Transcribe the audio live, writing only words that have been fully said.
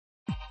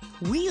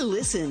We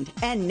listened,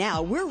 and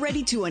now we're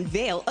ready to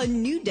unveil a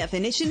new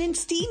definition in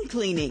steam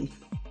cleaning.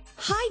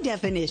 High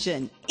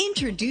definition.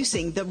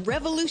 Introducing the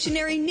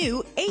revolutionary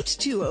new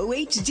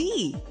H2O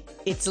HD.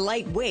 It's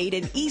lightweight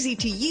and easy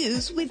to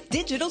use with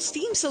digital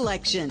steam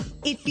selection.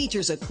 It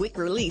features a quick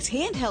release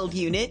handheld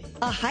unit,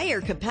 a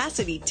higher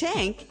capacity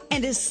tank,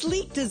 and a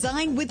sleek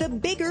design with a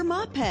bigger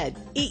mop head.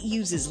 It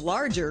uses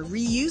larger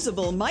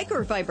reusable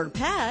microfiber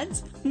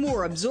pads,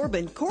 more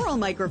absorbent coral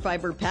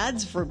microfiber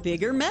pads for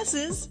bigger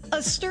messes,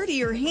 a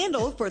sturdier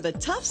handle for the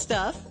tough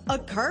stuff, a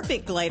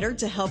carpet glider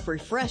to help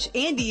refresh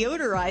and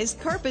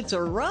deodorize carpets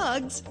or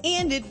rugs,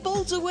 and it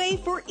folds away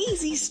for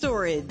easy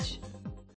storage.